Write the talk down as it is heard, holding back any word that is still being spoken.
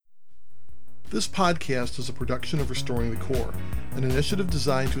This podcast is a production of Restoring the Core, an initiative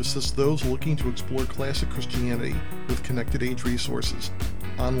designed to assist those looking to explore classic Christianity with connected age resources,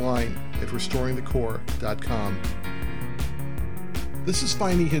 online at restoringthecore.com. This is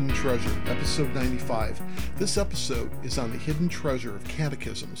Finding Hidden Treasure, episode 95. This episode is on the hidden treasure of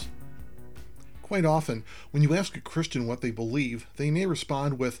catechisms. Quite often, when you ask a Christian what they believe, they may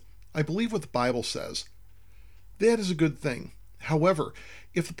respond with, "I believe what the Bible says." That is a good thing. However,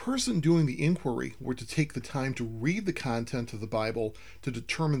 if the person doing the inquiry were to take the time to read the content of the Bible to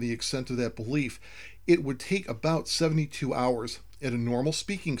determine the extent of that belief, it would take about 72 hours at a normal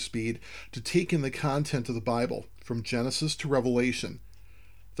speaking speed to take in the content of the Bible from Genesis to Revelation.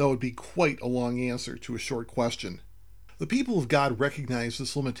 That would be quite a long answer to a short question. The people of God recognized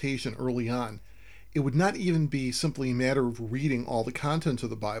this limitation early on. It would not even be simply a matter of reading all the content of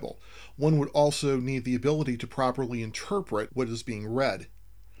the Bible. One would also need the ability to properly interpret what is being read.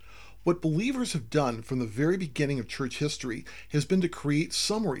 What believers have done from the very beginning of church history has been to create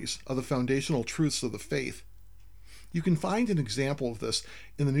summaries of the foundational truths of the faith. You can find an example of this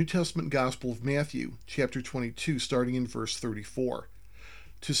in the New Testament Gospel of Matthew, chapter 22, starting in verse 34.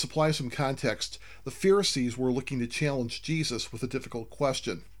 To supply some context, the Pharisees were looking to challenge Jesus with a difficult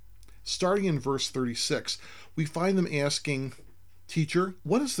question. Starting in verse 36, we find them asking, "Teacher,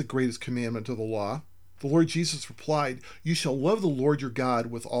 what is the greatest commandment of the law?" The Lord Jesus replied, "You shall love the Lord your God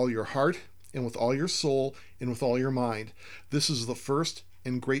with all your heart, and with all your soul, and with all your mind. This is the first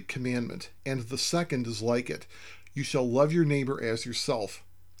and great commandment, and the second is like it. You shall love your neighbor as yourself.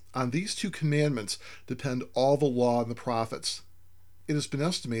 On these two commandments depend all the law and the prophets." It has been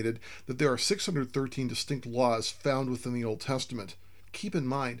estimated that there are 613 distinct laws found within the Old Testament. Keep in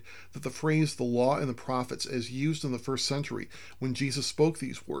mind that the phrase "the law and the prophets," as used in the first century when Jesus spoke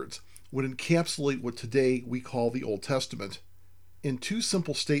these words, would encapsulate what today we call the Old Testament. In two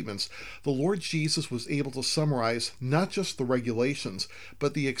simple statements, the Lord Jesus was able to summarize not just the regulations,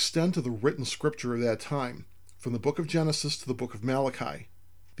 but the extent of the written scripture of that time, from the book of Genesis to the book of Malachi.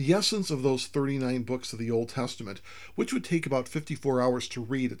 The essence of those 39 books of the Old Testament, which would take about 54 hours to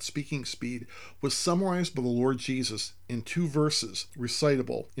read at speaking speed, was summarized by the Lord Jesus in 2 verses,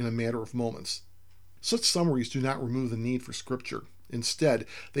 recitable in a matter of moments. Such summaries do not remove the need for Scripture. Instead,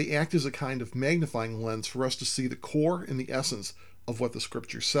 they act as a kind of magnifying lens for us to see the core and the essence of what the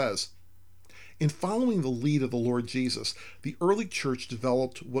Scripture says. In following the lead of the Lord Jesus, the early church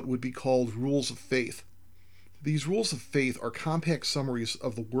developed what would be called rules of faith. These rules of faith are compact summaries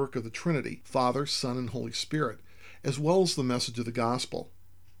of the work of the Trinity, Father, Son, and Holy Spirit, as well as the message of the gospel.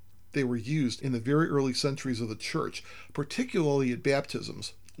 They were used in the very early centuries of the church, particularly at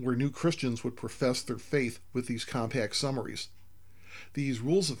baptisms, where new Christians would profess their faith with these compact summaries. These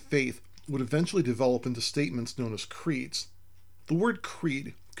rules of faith would eventually develop into statements known as creeds. The word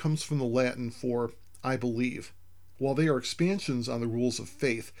creed comes from the Latin for "I believe." While they are expansions on the rules of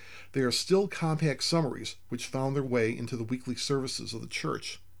faith, they are still compact summaries which found their way into the weekly services of the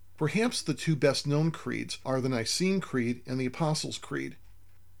church. Perhaps the two best-known creeds are the Nicene Creed and the Apostles' Creed.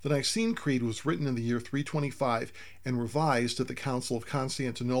 The Nicene Creed was written in the year 325 and revised at the Council of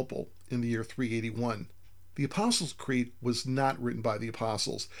Constantinople in the year 381. The Apostles' Creed was not written by the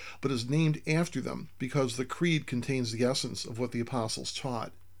Apostles, but is named after them because the creed contains the essence of what the Apostles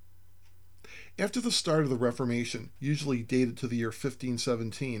taught. After the start of the Reformation, usually dated to the year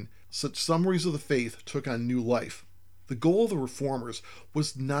 1517, such summaries of the faith took on new life. The goal of the Reformers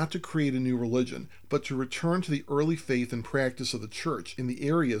was not to create a new religion, but to return to the early faith and practice of the Church in the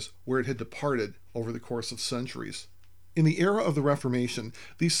areas where it had departed over the course of centuries. In the era of the Reformation,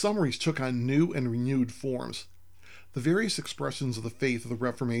 these summaries took on new and renewed forms. The various expressions of the faith of the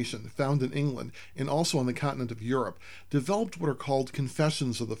Reformation, found in England and also on the continent of Europe, developed what are called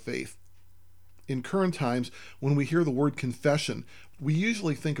confessions of the faith. In current times, when we hear the word confession, we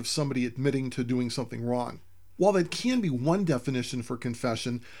usually think of somebody admitting to doing something wrong. While that can be one definition for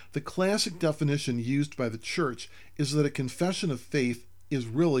confession, the classic definition used by the Church is that a confession of faith is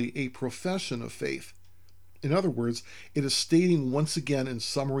really a profession of faith. In other words, it is stating once again in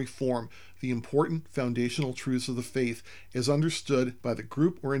summary form the important foundational truths of the faith as understood by the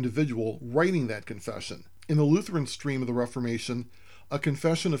group or individual writing that confession. In the Lutheran stream of the Reformation, a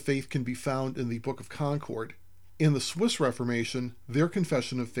confession of faith can be found in the Book of Concord. In the Swiss Reformation, their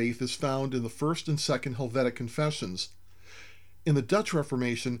confession of faith is found in the First and Second Helvetic Confessions. In the Dutch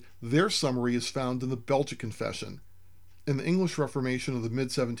Reformation, their summary is found in the Belgic Confession. In the English Reformation of the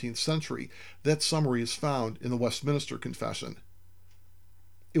mid-17th century, that summary is found in the Westminster Confession.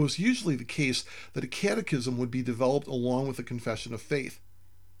 It was usually the case that a catechism would be developed along with a confession of faith.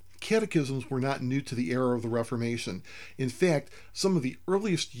 Catechisms were not new to the era of the Reformation. In fact, some of the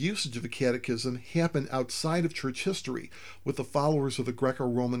earliest usage of a catechism happened outside of church history, with the followers of the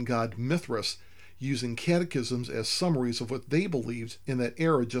Greco-Roman god Mithras using catechisms as summaries of what they believed in that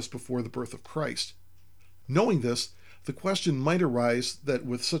era just before the birth of Christ. Knowing this, the question might arise that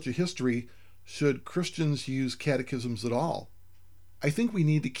with such a history, should Christians use catechisms at all? I think we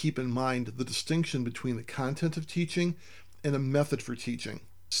need to keep in mind the distinction between the content of teaching and a method for teaching.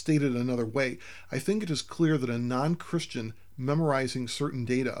 Stated another way, I think it is clear that a non-Christian memorizing certain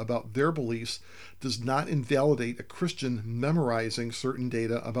data about their beliefs does not invalidate a Christian memorizing certain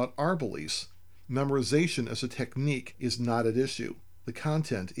data about our beliefs. Memorization as a technique is not at issue. The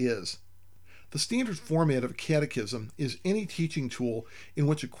content is. The standard format of a catechism is any teaching tool in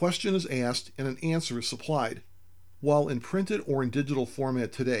which a question is asked and an answer is supplied. While in printed or in digital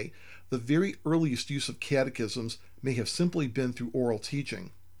format today, the very earliest use of catechisms may have simply been through oral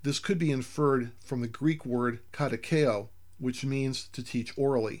teaching. This could be inferred from the Greek word katecheo, which means to teach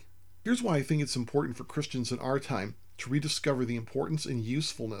orally. Here's why I think it's important for Christians in our time to rediscover the importance and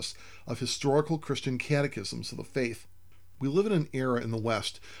usefulness of historical Christian catechisms of the faith. We live in an era in the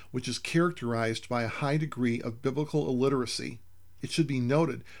West which is characterized by a high degree of biblical illiteracy. It should be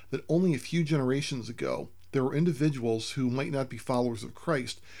noted that only a few generations ago, there were individuals who might not be followers of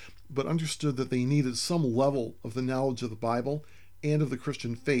Christ, but understood that they needed some level of the knowledge of the Bible and of the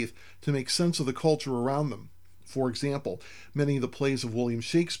Christian faith to make sense of the culture around them. For example, many of the plays of William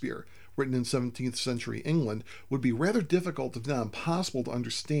Shakespeare, written in 17th century England, would be rather difficult if not impossible to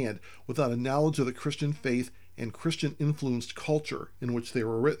understand without a knowledge of the Christian faith and Christian-influenced culture in which they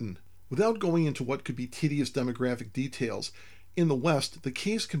were written. Without going into what could be tedious demographic details, in the West, the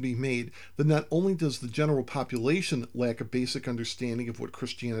case can be made that not only does the general population lack a basic understanding of what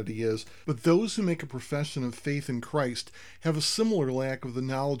Christianity is, but those who make a profession of faith in Christ have a similar lack of the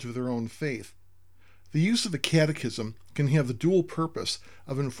knowledge of their own faith. The use of a catechism can have the dual purpose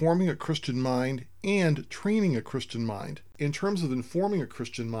of informing a Christian mind and training a Christian mind. In terms of informing a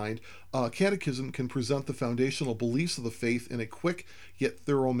Christian mind, a catechism can present the foundational beliefs of the faith in a quick yet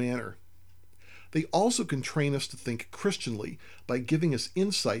thorough manner. They also can train us to think Christianly by giving us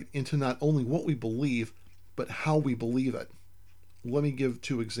insight into not only what we believe, but how we believe it. Let me give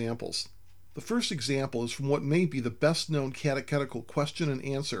two examples. The first example is from what may be the best-known catechetical question and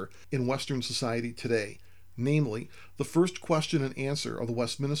answer in Western society today, namely, the first question and answer of the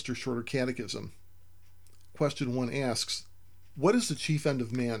Westminster Shorter Catechism. Question 1 asks, "What is the chief end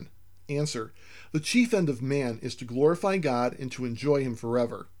of man?" Answer, "The chief end of man is to glorify God and to enjoy Him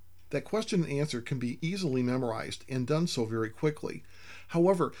forever." That question and answer can be easily memorized and done so very quickly.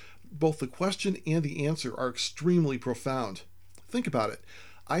 However, both the question and the answer are extremely profound. Think about it.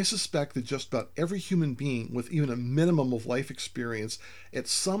 I suspect that just about every human being with even a minimum of life experience at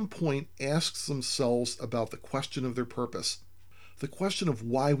some point asks themselves about the question of their purpose. The question of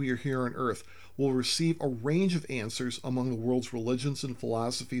why we are here on earth will receive a range of answers among the world's religions and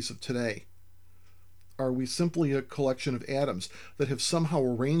philosophies of today. Are we simply a collection of atoms that have somehow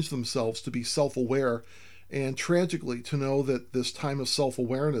arranged themselves to be self-aware, and tragically to know that this time of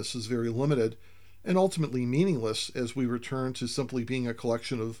self-awareness is very limited and ultimately meaningless as we return to simply being a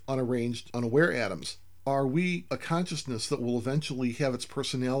collection of unarranged, unaware atoms? Are we a consciousness that will eventually have its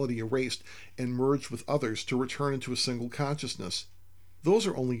personality erased and merged with others to return into a single consciousness? Those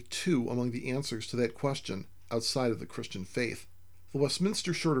are only two among the answers to that question outside of the Christian faith. The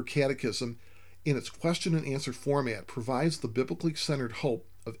Westminster Shorter Catechism, in its question and answer format, provides the biblically centered hope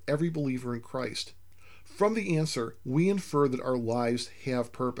of every believer in Christ. From the answer, we infer that our lives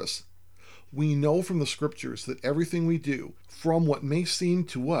have purpose. We know from the scriptures that everything we do, from what may seem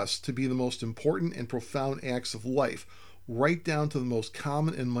to us to be the most important and profound acts of life, right down to the most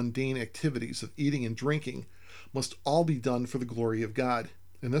common and mundane activities of eating and drinking, must all be done for the glory of God.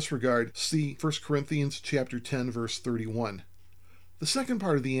 In this regard, see 1 Corinthians chapter 10, verse 31. The second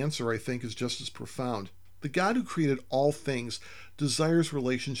part of the answer, I think, is just as profound. The God who created all things desires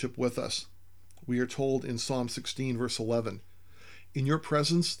relationship with us. We are told in Psalm 16, verse 11, "In your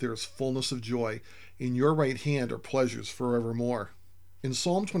presence there is fullness of joy. In your right hand are pleasures forevermore." In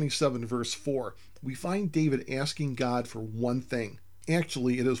Psalm 27, verse 4, we find David asking God for one thing.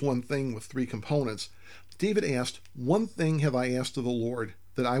 Actually, it is one thing with three components. David asked, "One thing have I asked of the Lord,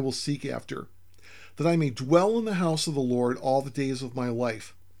 that I will seek after, that I may dwell in the house of the Lord all the days of my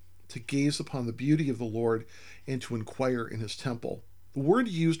life, to gaze upon the beauty of the Lord and to inquire in his temple." The word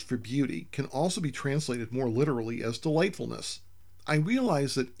used for beauty can also be translated more literally as delightfulness. I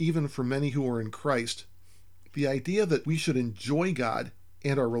realize that even for many who are in Christ, the idea that we should enjoy God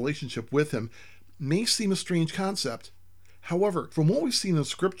and our relationship with Him may seem a strange concept. However, from what we've seen in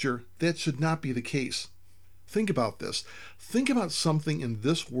Scripture, that should not be the case. Think about this. Think about something in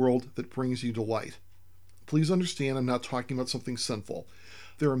this world that brings you delight. Please understand, I'm not talking about something sinful.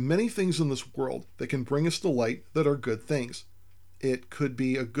 There are many things in this world that can bring us delight that are good things. It could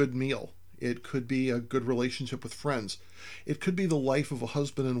be a good meal. It could be a good relationship with friends. It could be the life of a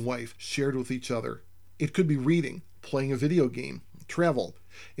husband and wife shared with each other. It could be reading, playing a video game, travel.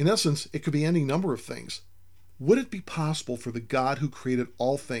 In essence, it could be any number of things. Would it be possible for the God who created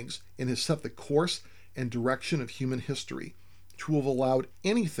all things and has set the course and direction of human history to have allowed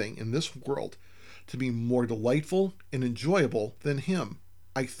anything in this world to be more delightful and enjoyable than him?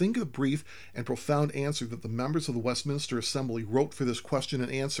 I think the brief and profound answer that the members of the Westminster Assembly wrote for this question and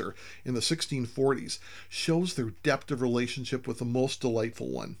answer in the 1640s shows their depth of relationship with the most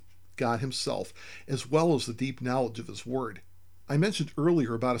delightful one, God himself, as well as the deep knowledge of his word. I mentioned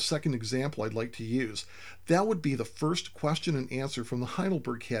earlier about a second example I'd like to use. That would be the first question and answer from the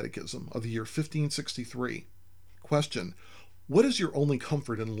Heidelberg Catechism of the year 1563. Question: what is your only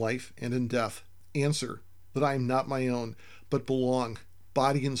comfort in life and in death? Answer: that I am not my own, but belong,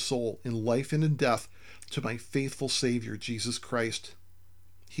 body and soul, in life and in death, to my faithful Savior, Jesus Christ.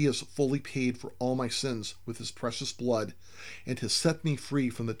 He has fully paid for all my sins with his precious blood, and has set me free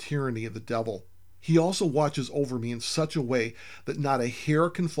from the tyranny of the devil. He also watches over me in such a way that not a hair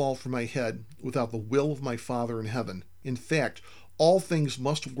can fall from my head without the will of my Father in heaven. In fact, all things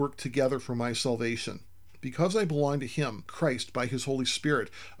must work together for my salvation. Because I belong to him, Christ, by his Holy Spirit,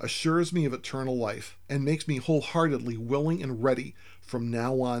 assures me of eternal life and makes me wholeheartedly willing and ready from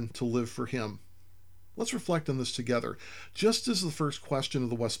now on to live for him. Let's reflect on this together. Just as the first question of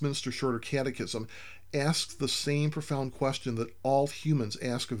the Westminster Shorter Catechism asks the same profound question that all humans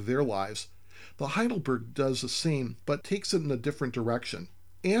ask of their lives, the Heidelberg does the same, but takes it in a different direction.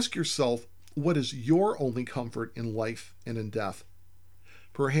 Ask yourself, what is your only comfort in life and in death?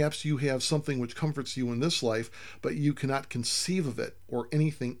 Perhaps you have something which comforts you in this life, but you cannot conceive of it or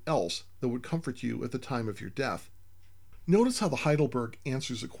anything else that would comfort you at the time of your death. Notice how the Heidelberg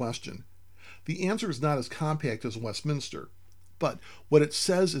answers the question. The answer is not as compact as Westminster, but what it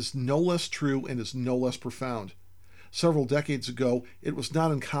says is no less true and is no less profound. Several decades ago, it was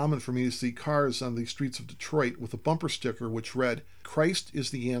not uncommon for me to see cars on the streets of Detroit with a bumper sticker which read, "Christ is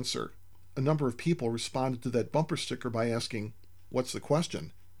the answer." A number of people responded to that bumper sticker by asking, "What's the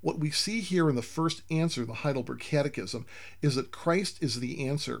question?" What we see here in the first answer of the Heidelberg Catechism is that Christ is the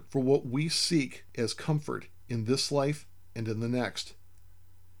answer for what we seek as comfort in this life and in the next.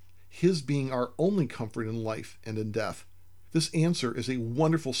 His being our only comfort in life and in death. This answer is a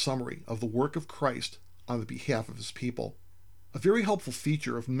wonderful summary of the work of Christ on the behalf of his people. A very helpful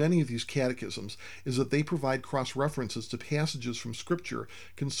feature of many of these catechisms is that they provide cross-references to passages from Scripture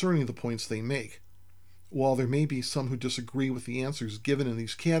concerning the points they make. While there may be some who disagree with the answers given in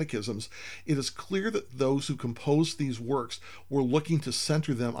these catechisms, it is clear that those who composed these works were looking to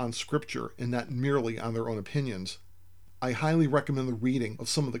center them on Scripture and not merely on their own opinions. I highly recommend the reading of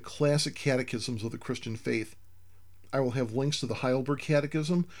some of the classic catechisms of the Christian faith. I will have links to the Heidelberg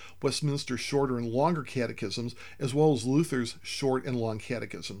Catechism, Westminster Shorter and Longer Catechisms, as well as Luther's Short and Long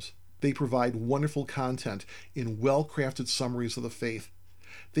Catechisms. They provide wonderful content in well-crafted summaries of the faith.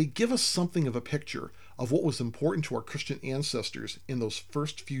 They give us something of a picture of what was important to our Christian ancestors in those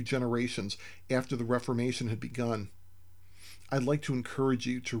first few generations after the Reformation had begun. I'd like to encourage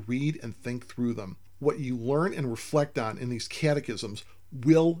you to read and think through them. What you learn and reflect on in these catechisms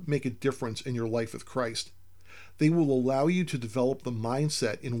will make a difference in your life with Christ. They will allow you to develop the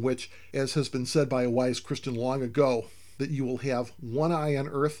mindset in which, as has been said by a wise Christian long ago, that you will have one eye on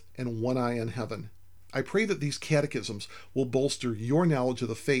earth and one eye on heaven. I pray that these catechisms will bolster your knowledge of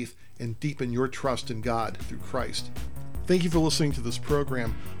the faith and deepen your trust in God through Christ. Thank you for listening to this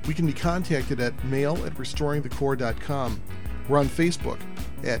program. We can be contacted at mail@restoringthecore.com. We're on Facebook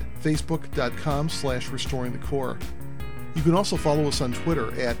at facebook.com/restoringthecore. You can also follow us on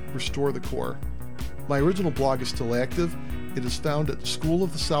Twitter at RestoreTheCore. My original blog is still active. It is found at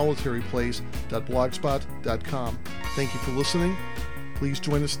schoolofthesolitaryplace.blogspot.com. Thank you for listening. Please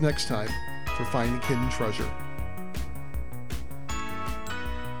join us next time for Finding Hidden Treasure.